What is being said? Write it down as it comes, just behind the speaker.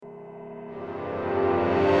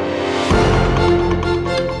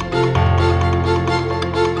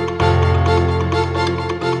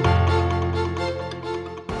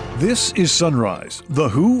This is Sunrise, the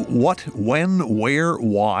who, what, when, where,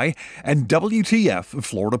 why, and WTF of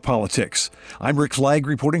Florida politics. I'm Rick Flagg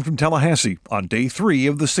reporting from Tallahassee on day 3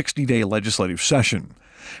 of the 60-day legislative session.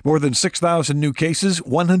 More than 6,000 new cases,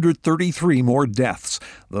 133 more deaths.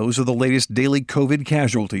 Those are the latest daily COVID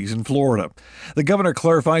casualties in Florida. The governor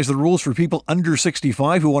clarifies the rules for people under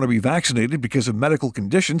 65 who want to be vaccinated because of medical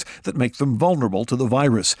conditions that make them vulnerable to the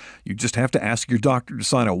virus. You just have to ask your doctor to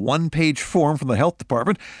sign a one-page form from the health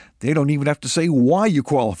department. They don't even have to say why you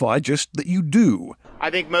qualify, just that you do.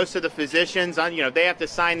 I think most of the physicians, they have to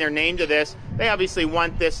sign their name to this. They obviously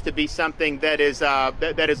want this to be something that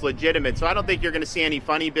is legitimate. So I don't think you're going to see any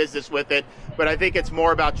funny business with it. But I think it's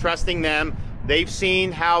more about trusting them. They've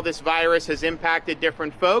seen how this virus has impacted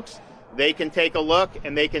different folks. They can take a look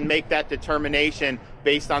and they can make that determination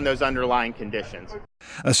based on those underlying conditions.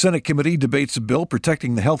 A Senate committee debates a bill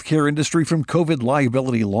protecting the healthcare industry from COVID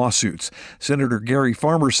liability lawsuits. Senator Gary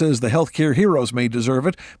Farmer says the healthcare heroes may deserve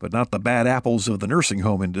it, but not the bad apples of the nursing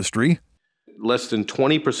home industry. Less than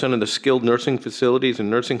 20% of the skilled nursing facilities and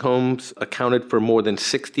nursing homes accounted for more than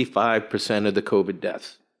 65% of the COVID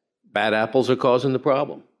deaths. Bad apples are causing the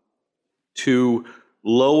problem. To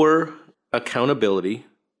lower accountability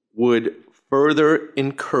would further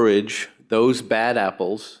encourage those bad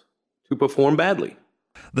apples to perform badly.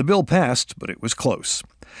 The bill passed, but it was close.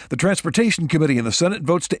 The Transportation Committee in the Senate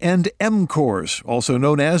votes to end MCORS, also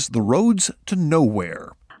known as the Roads to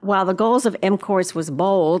Nowhere. While the goals of MCORS was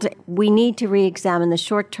bold, we need to re-examine the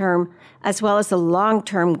short-term as well as the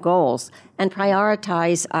long-term goals and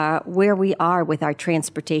prioritize where we are with our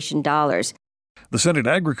transportation dollars. The Senate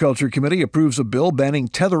Agriculture Committee approves a bill banning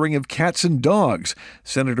tethering of cats and dogs.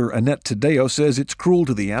 Senator Annette Taddeo says it's cruel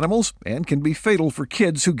to the animals and can be fatal for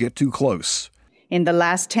kids who get too close. In the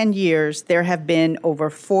last 10 years, there have been over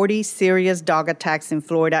 40 serious dog attacks in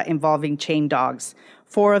Florida involving chained dogs,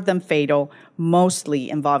 4 of them fatal, mostly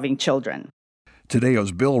involving children.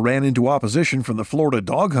 Taddeo's bill ran into opposition from the Florida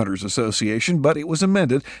Dog Hunters Association, but it was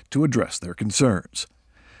amended to address their concerns.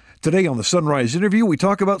 Today on the Sunrise interview, we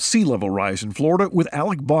talk about sea level rise in Florida with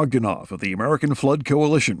Alec Bogdanoff of the American Flood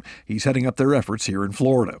Coalition. He's heading up their efforts here in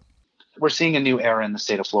Florida. We're seeing a new era in the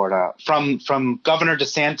state of Florida. From Governor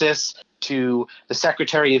DeSantis to the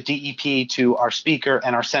Secretary of DEP to our Speaker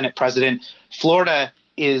and our Senate President, Florida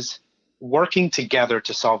is working together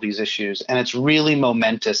to solve these issues, and it's really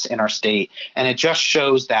momentous in our state. And it just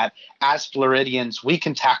shows that as Floridians, we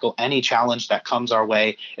can tackle any challenge that comes our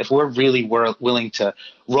way if we're really willing to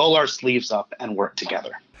roll our sleeves up and work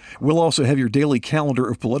together. We'll also have your daily calendar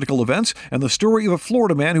of political events and the story of a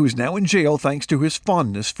Florida man who is now in jail thanks to his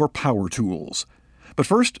fondness for power tools. But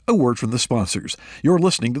first, a word from the sponsors. You're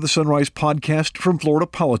listening to the Sunrise Podcast from Florida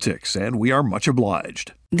Politics, and we are much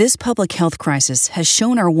obliged. This public health crisis has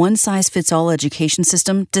shown our one-size-fits-all education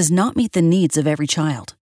system does not meet the needs of every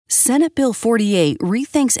child. Senate Bill 48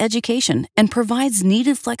 rethinks education and provides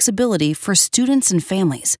needed flexibility for students and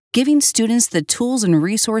families, giving students the tools and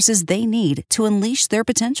resources they need to unleash their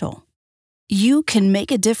potential. You can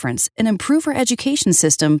make a difference and improve our education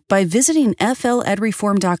system by visiting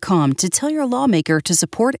fledreform.com to tell your lawmaker to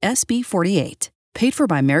support SB 48. Paid for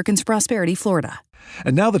by Americans Prosperity, Florida.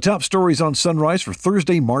 And now the top stories on Sunrise for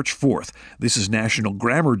Thursday, March 4th. This is National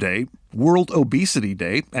Grammar Day, World Obesity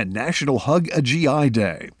Day, and National Hug a GI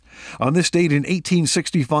Day. On this date in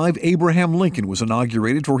 1865, Abraham Lincoln was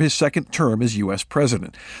inaugurated for his second term as U.S.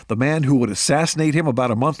 president. The man who would assassinate him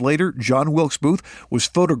about a month later, John Wilkes Booth, was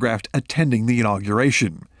photographed attending the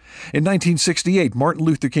inauguration. In 1968, Martin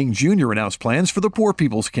Luther King Jr. announced plans for the Poor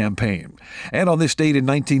People's Campaign. And on this date in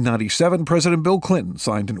 1997, President Bill Clinton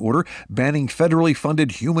signed an order banning federally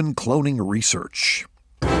funded human cloning research.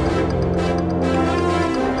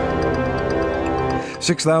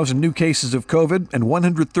 6,000 new cases of COVID and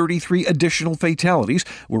 133 additional fatalities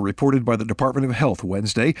were reported by the Department of Health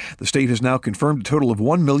Wednesday. The state has now confirmed a total of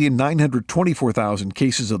 1,924,000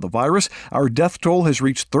 cases of the virus. Our death toll has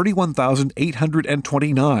reached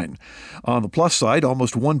 31,829. On the plus side,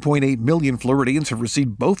 almost 1.8 million Floridians have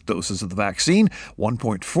received both doses of the vaccine.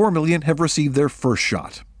 1.4 million have received their first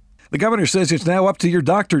shot. The governor says it's now up to your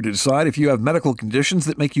doctor to decide if you have medical conditions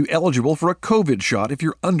that make you eligible for a COVID shot if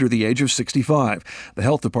you're under the age of 65. The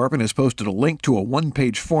health department has posted a link to a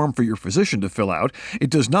one-page form for your physician to fill out. It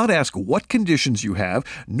does not ask what conditions you have,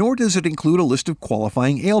 nor does it include a list of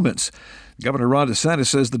qualifying ailments. Governor Ron DeSantis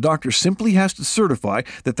says the doctor simply has to certify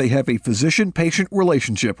that they have a physician-patient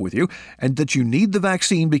relationship with you and that you need the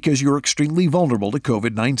vaccine because you're extremely vulnerable to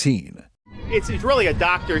COVID-19. It's really a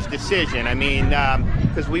doctor's decision. I mean,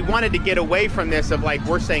 because we wanted to get away from this of like,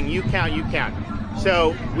 we're saying you count, you count.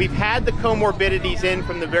 So we've had the comorbidities in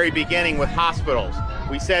from the very beginning with hospitals.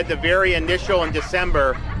 We said the very initial in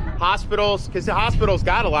December, hospitals, because the hospitals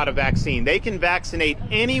got a lot of vaccine, they can vaccinate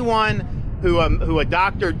anyone who a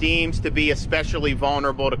doctor deems to be especially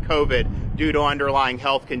vulnerable to COVID due to underlying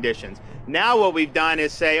health conditions. Now what we've done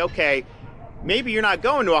is say, okay, maybe you're not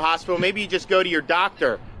going to a hospital, maybe you just go to your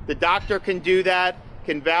doctor. The doctor can do that,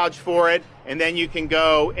 can vouch for it, and then you can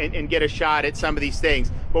go and get a shot at some of these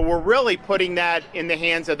things. But we're really putting that in the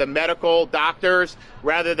hands of the medical doctors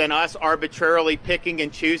rather than us arbitrarily picking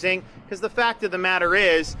and choosing. Because the fact of the matter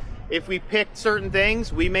is, if we pick certain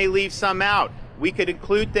things, we may leave some out. We could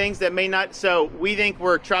include things that may not. So we think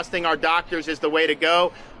we're trusting our doctors is the way to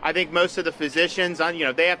go. I think most of the physicians,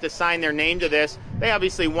 they have to sign their name to this. They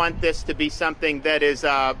obviously want this to be something that is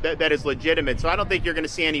that is legitimate. So I don't think you're going to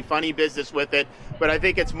see any funny business with it. But I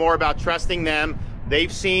think it's more about trusting them.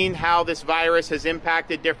 They've seen how this virus has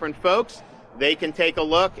impacted different folks. They can take a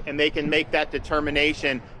look and they can make that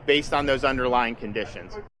determination based on those underlying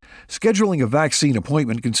conditions. Scheduling a vaccine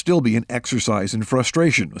appointment can still be an exercise in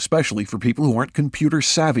frustration, especially for people who aren't computer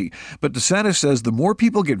savvy. But DeSantis says the more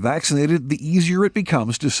people get vaccinated, the easier it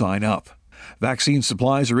becomes to sign up. Vaccine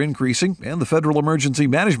supplies are increasing, and the Federal Emergency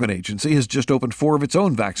Management Agency has just opened 4 of its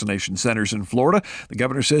own vaccination centers in Florida. The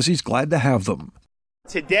governor says he's glad to have them.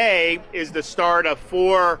 Today is the start of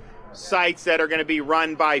 4 sites that are going to be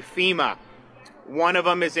run by FEMA. One of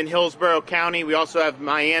them is in Hillsborough County. We also have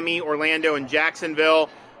Miami, Orlando, and Jacksonville.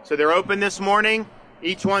 So they're open this morning.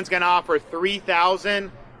 Each one's going to offer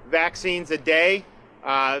 3,000 vaccines a day.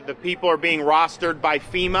 The people are being rostered by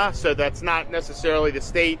FEMA, so that's not necessarily the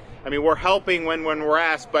state. I mean, we're helping when we're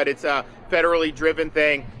asked, but it's a federally driven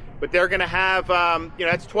thing. But they're going to have,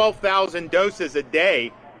 that's 12,000 doses a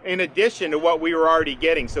day in addition to what we were already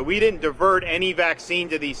getting. So we didn't divert any vaccine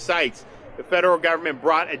to these sites. The federal government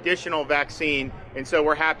brought additional vaccine, and so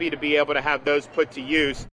we're happy to be able to have those put to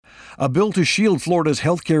use. A bill to shield Florida's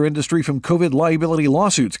healthcare industry from COVID liability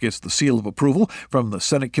lawsuits gets the seal of approval from the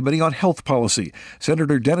Senate Committee on Health Policy.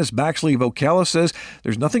 Senator Dennis Baxley of Ocala says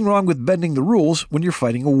there's nothing wrong with bending the rules when you're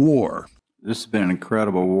fighting a war. This has been an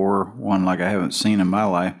incredible war, one like I haven't seen in my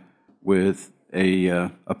life, with a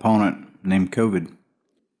opponent named COVID.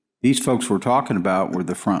 These folks we're talking about were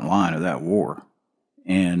the front line of that war.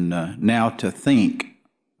 And now to think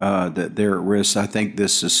that they're at risk, I think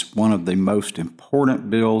this is one of the most important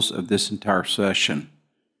bills of this entire session.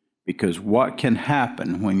 Because what can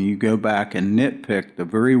happen when you go back and nitpick the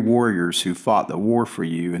very warriors who fought the war for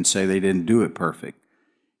you and say they didn't do it perfect,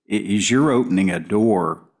 is you're opening a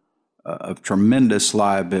door of tremendous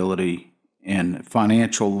liability and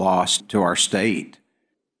financial loss to our state.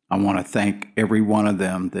 I want to thank every one of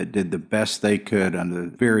them that did the best they could under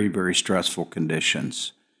very, very stressful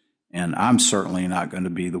conditions. And I'm certainly not going to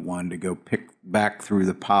be the one to go pick back through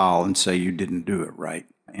the pile and say you didn't do it right,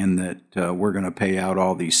 and that we're going to pay out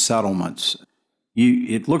all these settlements.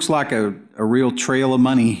 It looks like a real trail of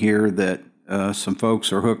money here that some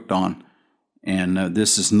folks are hooked on, and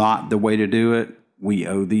this is not the way to do it. We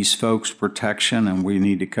owe these folks protection, and we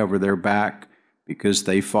need to cover their back because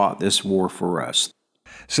they fought this war for us.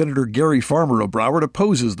 Senator Gary Farmer of Broward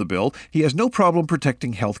opposes the bill. He has no problem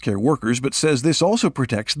protecting healthcare workers, but says this also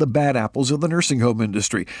protects the bad apples of the nursing home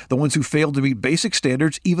industry, the ones who failed to meet basic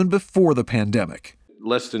standards even before the pandemic.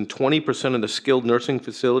 Less than 20% of the skilled nursing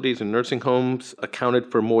facilities and nursing homes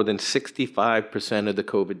accounted for more than 65% of the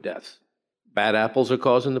COVID deaths. Bad apples are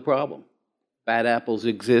causing the problem. Bad apples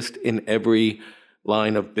exist in every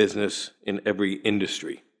line of business, in every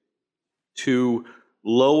industry. To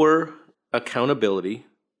lower accountability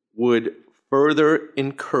would further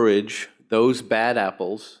encourage those bad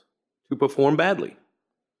apples to perform badly.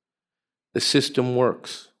 The system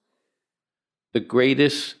works. The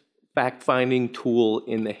greatest fact-finding tool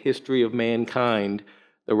in the history of mankind,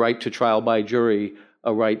 the right to trial by jury,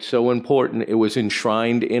 a right so important it was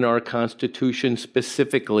enshrined in our Constitution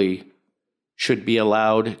specifically, should be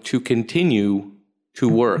allowed to continue to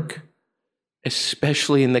work,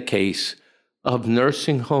 especially in the case of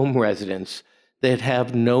nursing home residents that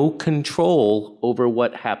have no control over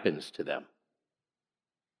what happens to them.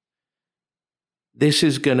 This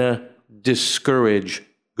is going to discourage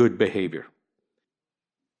good behavior.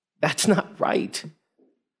 That's not right.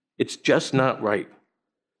 It's just not right.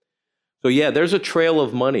 So yeah, there's a trail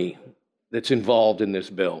of money that's involved in this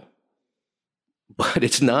bill. But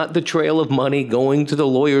it's not the trail of money going to the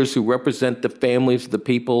lawyers who represent the families of the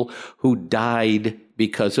people who died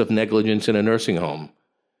because of negligence in a nursing home.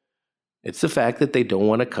 It's the fact that they don't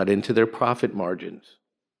want to cut into their profit margins.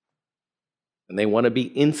 And they want to be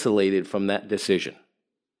insulated from that decision.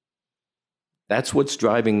 That's what's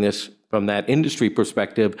driving this from that industry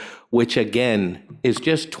perspective, which again is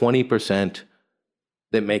just 20%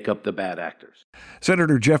 that make up the bad actors.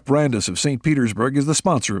 Senator Jeff Brandes of St. Petersburg is the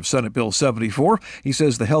sponsor of Senate Bill 74. He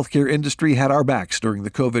says the healthcare industry had our backs during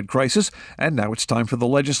the COVID crisis, and now it's time for the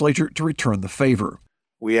legislature to return the favor.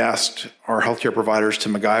 We asked our healthcare providers to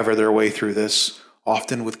MacGyver their way through this,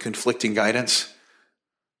 often with conflicting guidance.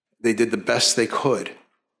 They did the best they could,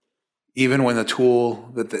 even when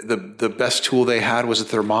the best tool they had was a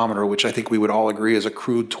thermometer, which I think we would all agree is a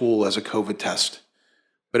crude tool as a COVID test.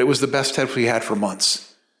 But it was the best test we had for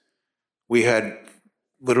months. We had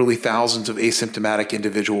literally thousands of asymptomatic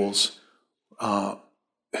individuals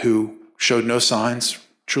who showed no signs,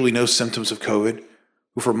 truly no symptoms of COVID,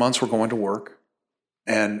 who for months were going to work.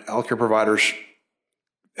 And healthcare providers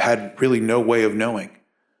had really no way of knowing.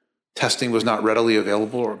 Testing was not readily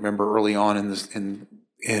available. Remember early on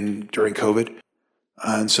during COVID.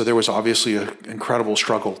 And so there was obviously an incredible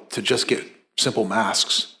struggle to just get simple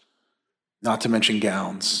masks, not to mention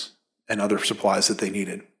gowns and other supplies that they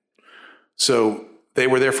needed. So they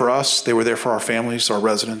were there for us. They were there for our families, our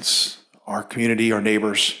residents, our community, our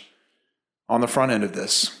neighbors on the front end of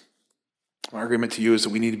this. My agreement to you is that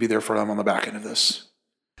we need to be there for them on the back end of this.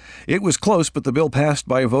 It was close, but the bill passed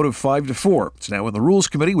by a vote of 5-4. It's now in the Rules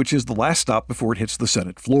Committee, which is the last stop before it hits the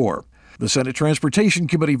Senate floor. The Senate Transportation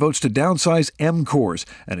Committee votes to downsize MCORS,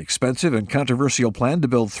 an expensive and controversial plan to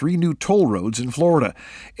build 3 new toll roads in Florida.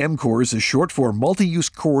 MCORS is short for Multi-Use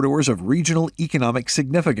Corridors of Regional Economic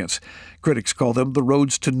Significance. Critics call them the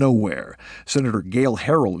roads to nowhere. Senator Gail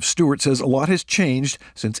Harrell of Stewart says a lot has changed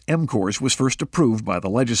since MCORS was first approved by the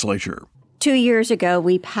legislature. 2 years ago,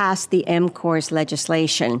 we passed the MCORS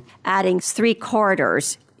legislation, adding 3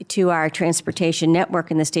 corridors to our transportation network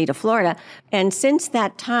in the state of Florida. And since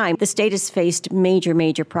that time, the state has faced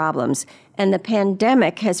major problems. And the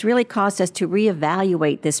pandemic has really caused us to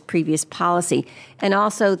reevaluate this previous policy and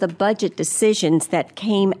also the budget decisions that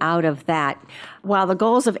came out of that. While the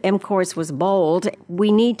goals of MCORS was bold,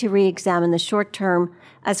 we need to reexamine the short-term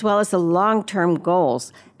as well as the long-term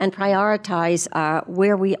goals and prioritize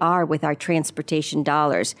where we are with our transportation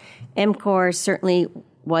dollars. MCORS certainly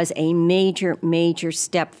was a major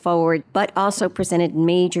step forward, but also presented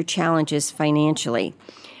major challenges financially.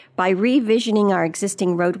 By revisioning our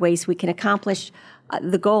existing roadways, we can accomplish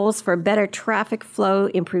the goals for better traffic flow,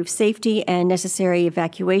 improved safety, and necessary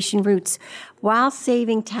evacuation routes while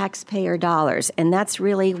saving taxpayer dollars. And that's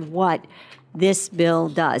really what this bill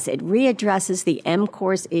does. It readdresses the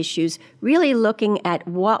MCORS issues, really looking at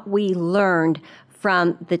what we learned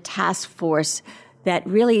from the task force that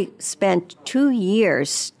really spent 2 years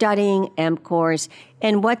studying MCORS.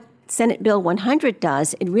 And what Senate Bill 100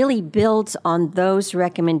 does, it really builds on those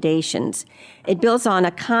recommendations. It builds on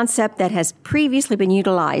a concept that has previously been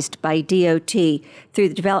utilized by DOT through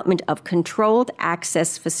the development of controlled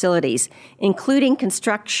access facilities, including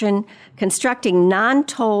constructing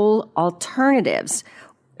non-toll alternatives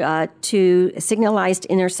to signalized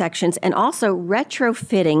intersections and also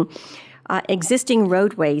retrofitting existing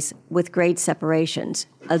roadways with grade separations,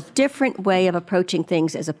 a different way of approaching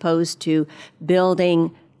things as opposed to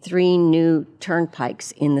building 3 new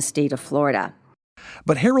turnpikes in the state of Florida.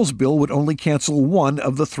 But Harrell's bill would only cancel 1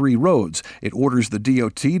 of the 3 roads. It orders the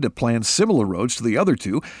DOT to plan similar roads to the other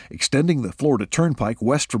 2, extending the Florida Turnpike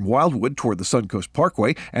west from Wildwood toward the Suncoast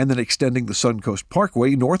Parkway, and then extending the Suncoast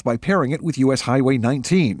Parkway north by pairing it with U.S. Highway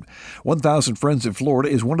 19. 1,000 Friends of Florida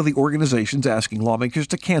is one of the organizations asking lawmakers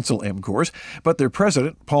to cancel MCORS, but their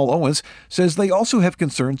president, Paul Owens, says they also have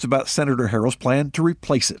concerns about Senator Harrell's plan to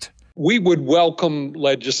replace it. We would welcome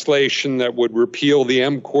legislation that would repeal the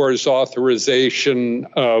MCORS authorization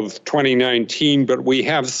of 2019, but we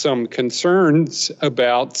have some concerns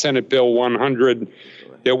about Senate Bill 100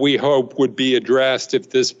 that we hope would be addressed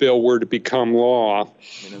if this bill were to become law.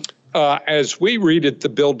 As we read it, the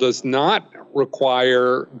bill does not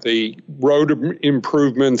require the road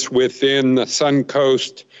improvements within the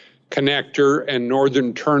Suncoast Connector and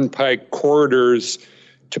Northern Turnpike corridors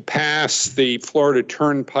to pass the Florida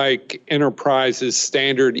Turnpike Enterprises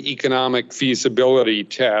Standard Economic Feasibility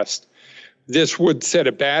Test. This would set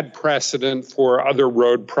a bad precedent for other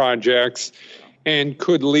road projects and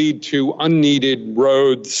could lead to unneeded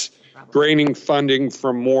roads draining funding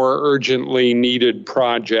from more urgently needed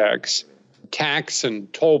projects. Tax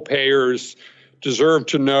and toll payers deserve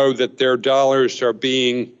to know that their dollars are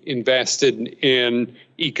being invested in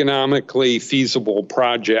economically feasible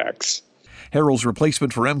projects. Harrell's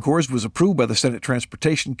replacement for MCORS was approved by the Senate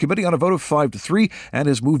Transportation Committee on a vote of 5-3 and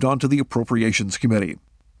has moved on to the Appropriations Committee.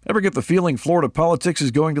 Ever get the feeling Florida politics is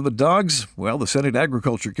going to the dogs? Well, the Senate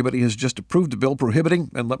Agriculture Committee has just approved a bill prohibiting,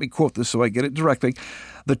 and let me quote this so I get it directly,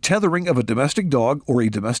 the tethering of a domestic dog or a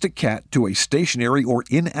domestic cat to a stationary or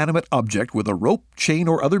inanimate object with a rope, chain,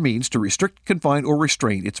 or other means to restrict, confine, or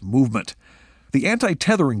restrain its movement. The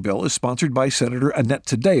anti-tethering bill is sponsored by Senator Annette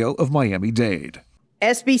Taddeo of Miami-Dade.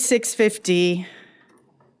 SB 650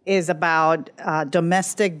 is about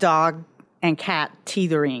domestic dog and cat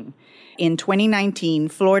tethering. In 2019,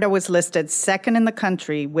 Florida was listed second in the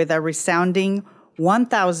country with a resounding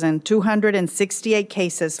 1,268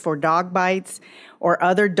 cases for dog bites or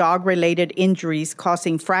other dog-related injuries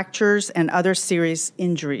causing fractures and other serious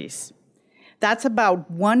injuries. That's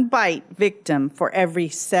about one bite victim for every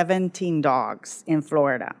 17 dogs in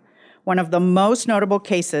Florida. One of the most notable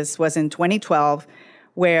cases was in 2012,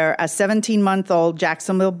 where a 17-month-old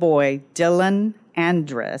Jacksonville boy, Dylan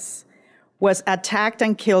Andrus, was attacked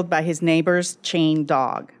and killed by his neighbor's chained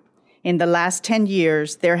dog. In the last 10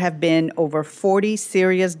 years, there have been over 40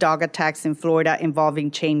 serious dog attacks in Florida involving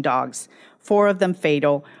chained dogs, 4 of them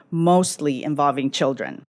fatal, mostly involving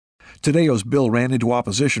children. Taddeo's bill ran into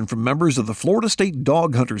opposition from members of the Florida State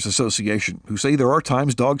Dog Hunters Association, who say there are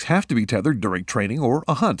times dogs have to be tethered during training or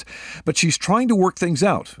a hunt. But she's trying to work things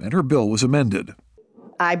out, and her bill was amended.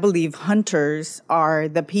 I believe hunters are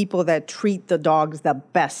the people that treat the dogs the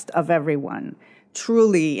best of everyone,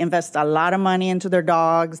 truly invest a lot of money into their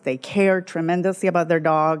dogs. They care tremendously about their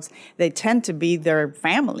dogs. They tend to be their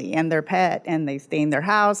family and their pet, and they stay in their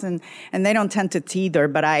house, and they don't tend to tether.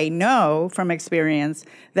 But I know from experience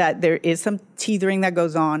that there is some tethering that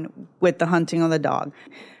goes on with the hunting of the dog.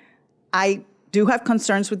 I do have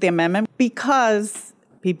concerns with the amendment because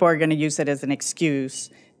people are going to use it as an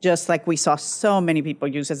excuse, just like we saw so many people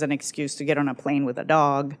use as an excuse to get on a plane with a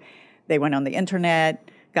dog. They went on the internet,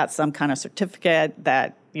 got some kind of certificate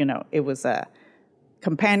that, it was a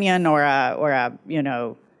companion or a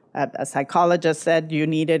psychologist said you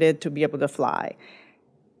needed it to be able to fly.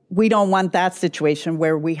 We don't want that situation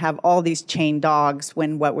where we have all these chained dogs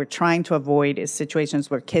when what we're trying to avoid is situations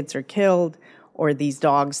where kids are killed or these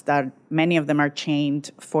dogs that many of them are chained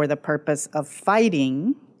for the purpose of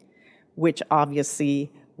fighting, which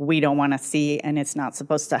obviously we don't want to see, and it's not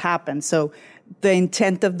supposed to happen. So the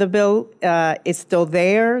intent of the bill is still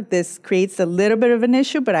there. This creates a little bit of an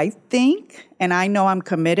issue, but I think, and I know I'm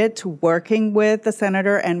committed to working with the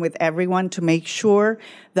senator and with everyone to make sure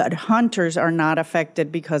that hunters are not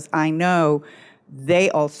affected, because I know they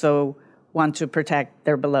also want to protect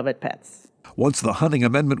their beloved pets. Once the hunting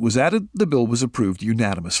amendment was added, the bill was approved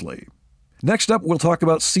unanimously. Next up, we'll talk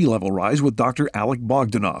about sea level rise with Dr. Alec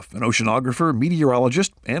Bogdanoff, an oceanographer,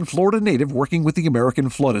 meteorologist, and Florida native working with the American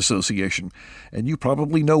Flood Association. And you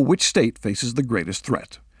probably know which state faces the greatest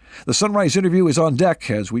threat. The Sunrise interview is on deck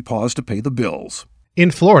as we pause to pay the bills. In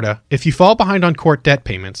Florida, if you fall behind on court debt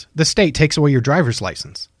payments, the state takes away your driver's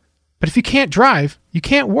license. But if you can't drive, you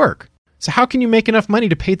can't work. So how can you make enough money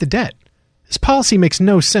to pay the debt? This policy makes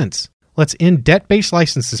no sense. Let's end debt-based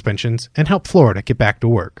license suspensions and help Florida get back to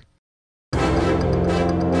work.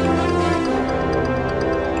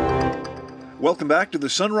 Welcome back to the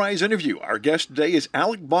Sunrise interview. Our guest today is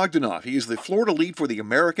Alec Bogdanoff. He is the Florida lead for the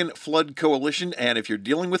American Flood Coalition, and if you're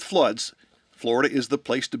dealing with floods, Florida is the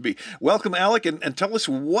place to be. Welcome, Alec, and tell us,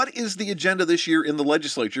 what is the agenda this year in the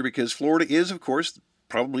legislature? Because Florida is, of course,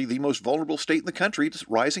 probably the most vulnerable state in the country to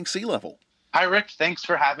rising sea level. Hi, Rick. Thanks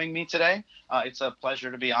for having me today. It's a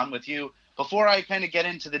pleasure to be on with you. Before I kind of get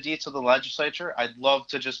into the deets of the legislature, I'd love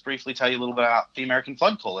to just briefly tell you a little bit about the American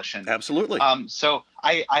Flood Coalition. Absolutely. So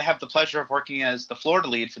I have the pleasure of working as the Florida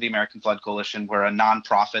lead for the American Flood Coalition. We're a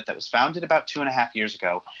nonprofit that was founded about 2.5 years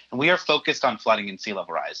ago, and we are focused on flooding and sea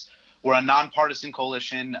level rise. We're a nonpartisan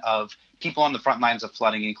coalition of people on the front lines of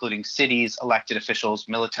flooding, including cities, elected officials,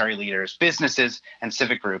 military leaders, businesses, and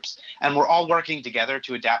civic groups. And we're all working together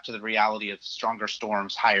to adapt to the reality of stronger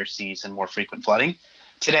storms, higher seas, and more frequent flooding.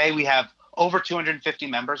 Today, we have over 250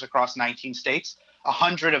 members across 19 states.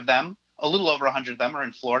 100 of them, a little over 100 of them, are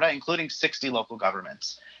in Florida, including 60 local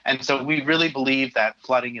governments. And so we really believe that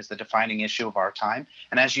flooding is the defining issue of our time.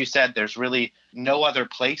 And as you said, there's really no other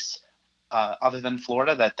place other than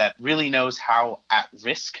Florida that really knows how at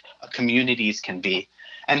risk communities can be.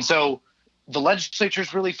 And so the legislature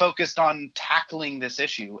is really focused on tackling this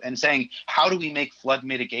issue and saying, how do we make flood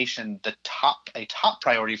mitigation a top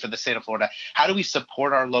priority for the state of Florida? How do we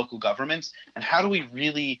support our local governments? And how do we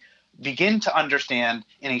really begin to understand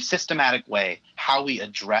in a systematic way how we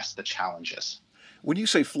address the challenges? When you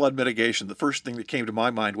say flood mitigation, the first thing that came to my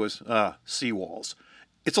mind was seawalls.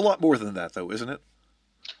 It's a lot more than that, though, isn't it?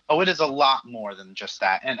 Oh, it is a lot more than just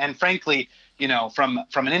that. And frankly, from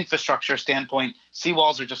an infrastructure standpoint,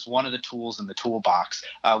 seawalls are just one of the tools in the toolbox.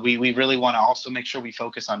 We really want to also make sure we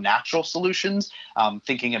focus on natural solutions,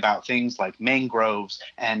 thinking about things like mangroves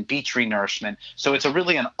and beach renourishment. So it's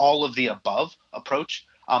really an all of the above approach.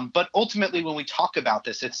 But ultimately, when we talk about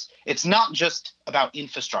this, it's not just about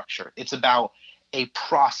infrastructure. It's about a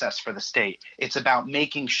process for the state. It's about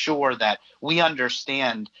making sure that we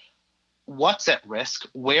understand what's at risk,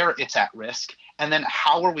 where it's at risk, and then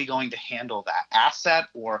how are we going to handle that asset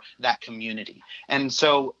or that community. And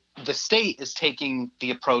so the state is taking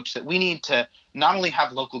the approach that we need to not only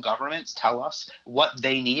have local governments tell us what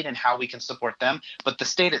they need and how we can support them, but the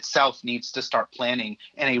state itself needs to start planning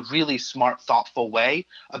in a really smart, thoughtful way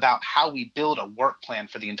about how we build a work plan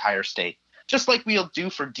for the entire state. Just like we'll do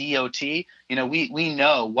for DOT, we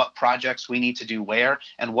know what projects we need to do where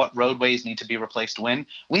and what roadways need to be replaced when.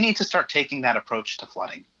 We need to start taking that approach to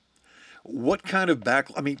flooding. What kind of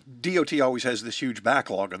DOT always has this huge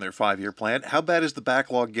backlog on their 5-year plan. How bad is the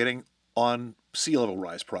backlog getting on sea level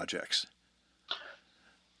rise projects?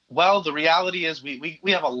 Well, the reality is we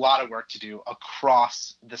have a lot of work to do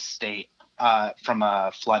across the state. From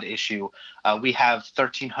a flood issue, we have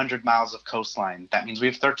 1,300 miles of coastline. That means we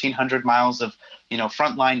have 1,300 miles of,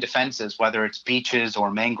 frontline defenses, whether it's beaches or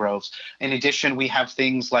mangroves. In addition, we have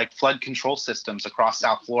things like flood control systems across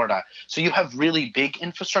South Florida. So you have really big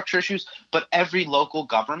infrastructure issues, but every local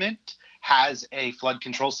government has a flood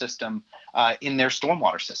control system in their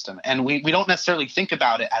stormwater system. And we don't necessarily think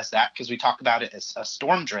about it as that because we talk about it as a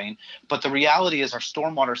storm drain. But the reality is our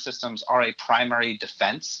stormwater systems are a primary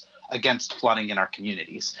defense against flooding in our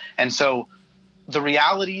communities. And so the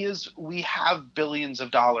reality is we have billions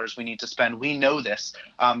of dollars we need to spend. We know this.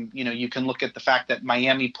 You can look at the fact that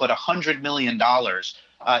Miami put $100 million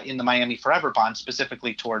in the Miami Forever Bond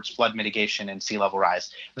specifically towards flood mitigation and sea level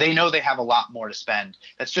rise. They know they have a lot more to spend.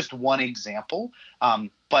 That's just one example,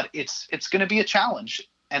 but it's going to be a challenge.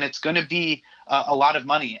 And it's going to be a lot of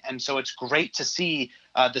money. And so it's great to see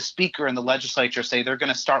the speaker and the legislature say they're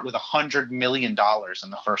going to start with $100 million in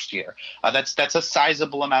the first year. That's a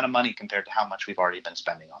sizable amount of money compared to how much we've already been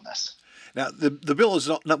spending on this. Now, the bill is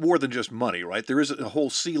not more than just money, right? There is a whole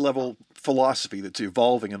sea level philosophy that's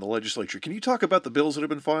evolving in the legislature. Can you talk about the bills that have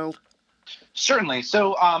been filed? Certainly.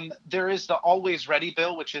 So there is the Always Ready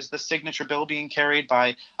bill, which is the signature bill being carried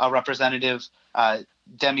by Representative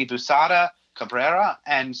Demi Busada Cabrera.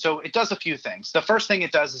 And so it does a few things. The first thing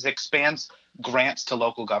it does is expands grants to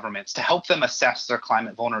local governments to help them assess their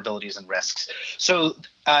climate vulnerabilities and risks. So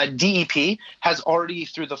DEP has already,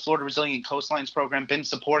 through the Florida Resilient Coastlines program, been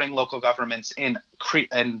supporting local governments in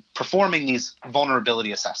performing these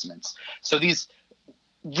vulnerability assessments. So these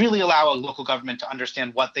really allow a local government to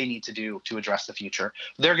understand what they need to do to address the future.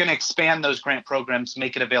 They're going to expand those grant programs,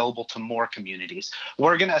 make it available to more communities.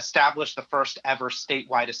 We're going to establish the first ever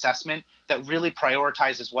statewide assessment that really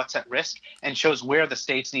prioritizes what's at risk and shows where the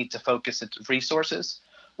states need to focus its resources.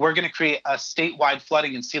 We're going to create a statewide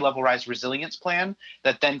flooding and sea level rise resilience plan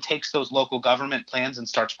that then takes those local government plans and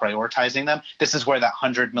starts prioritizing them. This is where that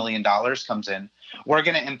 $100 million comes in. We're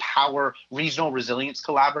going to empower regional resilience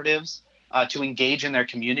collaboratives to engage in their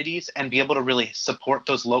communities and be able to really support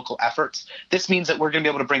those local efforts. This means that we're going to be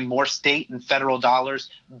able to bring more state and federal dollars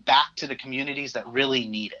back to the communities that really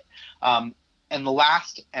need it. And the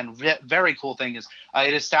last and very cool thing is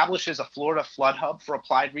it establishes a Florida flood hub for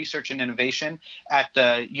applied research and innovation at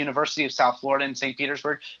the University of South Florida in St.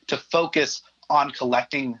 Petersburg to focus on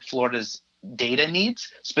collecting Florida's data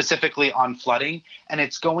needs, specifically on flooding. And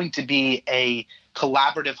it's going to be a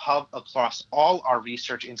collaborative hub across all our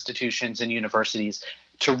research institutions and universities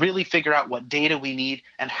to really figure out what data we need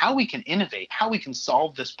and how we can innovate, how we can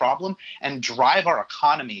solve this problem and drive our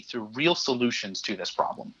economy through real solutions to this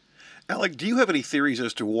problem. Alec, do you have any theories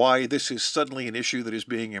as to why this is suddenly an issue that is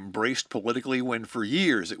being embraced politically when for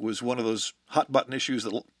years it was one of those hot button issues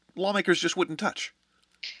that lawmakers just wouldn't touch?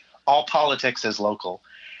 All politics is local.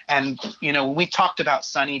 And, we talked about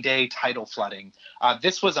sunny day tidal flooding.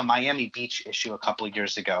 This was a Miami Beach issue a couple of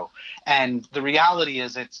years ago. And the reality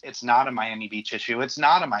is it's not a Miami Beach issue. It's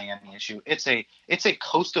not a Miami issue. It's a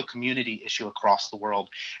coastal community issue across the world.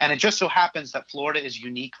 And it just so happens that Florida is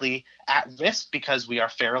uniquely at risk because we are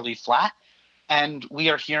fairly flat. And we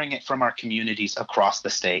are hearing it from our communities across the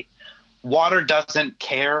state. Water doesn't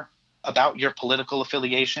care about your political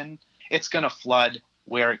affiliation. It's going to flood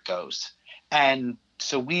where it goes. And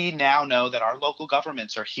so we now know that our local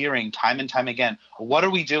governments are hearing time and time again, what are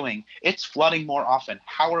we doing? It's flooding more often.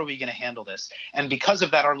 How are we going to handle this? And because of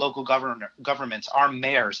that, our local governments, our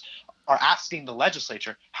mayors are asking the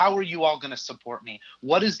legislature, how are you all going to support me?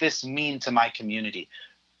 What does this mean to my community?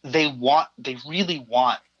 they really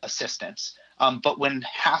want assistance. But when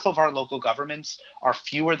half of our local governments are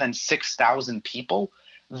fewer than 6,000 people,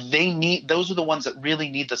 those are the ones that really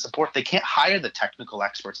need the support. They can't hire the technical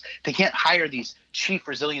experts. They can't hire these chief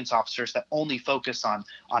resilience officers that only focus on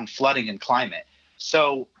flooding and climate.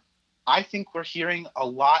 So I think we're hearing a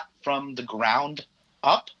lot from the ground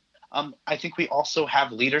up. I think we also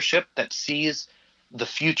have leadership that sees the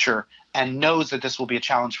future and knows that this will be a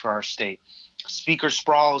challenge for our state. Speaker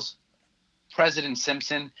Sprawls, President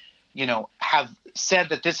Simpson, have said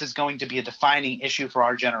that this is going to be a defining issue for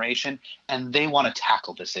our generation, and they want to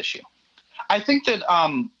tackle this issue. I think that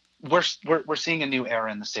we're seeing a new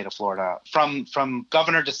era in the state of Florida. From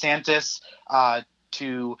Governor DeSantis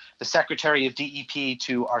to the Secretary of DEP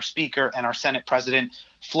to our Speaker and our Senate President,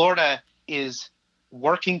 Florida is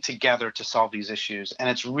working together to solve these issues, and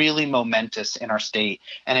it's really momentous in our state.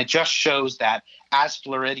 And it just shows that as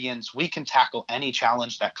Floridians, we can tackle any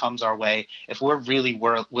challenge that comes our way if we're really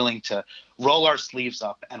willing to roll our sleeves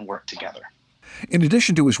up and work together. In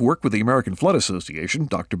addition to his work with the American Flood Association,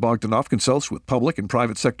 Dr. Bogdanoff consults with public and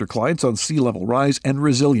private sector clients on sea level rise and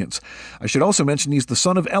resilience. I should also mention he's the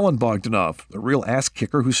son of Ellen Bogdanoff, a real ass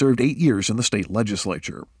kicker who served 8 years in the state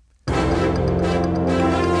legislature.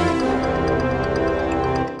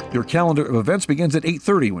 Your calendar of events begins at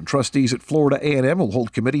 8:30 when trustees at Florida A&M will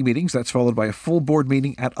hold committee meetings. That's followed by a full board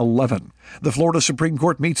meeting at 11. The Florida Supreme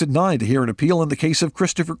Court meets at 9 to hear an appeal in the case of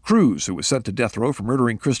Christopher Cruz, who was sent to death row for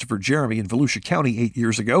murdering Christopher Jeremy in Volusia County 8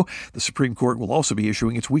 years ago. The Supreme Court will also be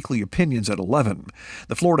issuing its weekly opinions at 11.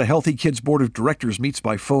 The Florida Healthy Kids Board of Directors meets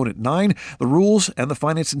by phone at 9. The Rules and the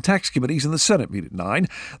Finance and Tax Committees in the Senate meet at 9.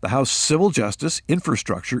 The House Civil Justice,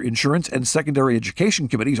 Infrastructure, Insurance, and Secondary Education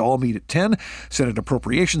Committees all meet at 10. Senate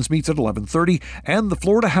Appropriations meets at 11:30, and the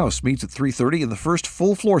Florida House meets at 3:30 in the first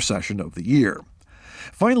full floor session of the year.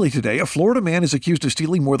 Finally today, a Florida man is accused of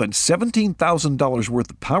stealing more than $17,000 worth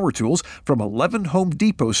of power tools from 11 Home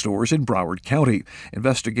Depot stores in Broward County.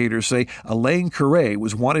 Investigators say Alain Curray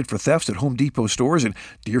was wanted for thefts at Home Depot stores in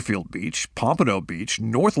Deerfield Beach, Pompano Beach,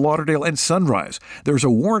 North Lauderdale, and Sunrise. There's a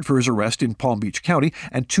warrant for his arrest in Palm Beach County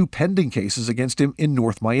and 2 pending cases against him in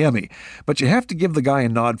North Miami. But you have to give the guy a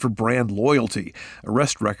nod for brand loyalty.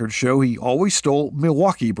 Arrest records show he always stole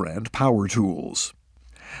Milwaukee brand power tools.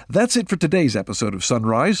 That's it for today's episode of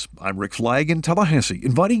Sunrise. I'm Rick Flagg in Tallahassee,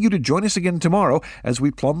 inviting you to join us again tomorrow as we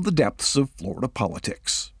plumb the depths of Florida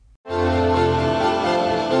politics.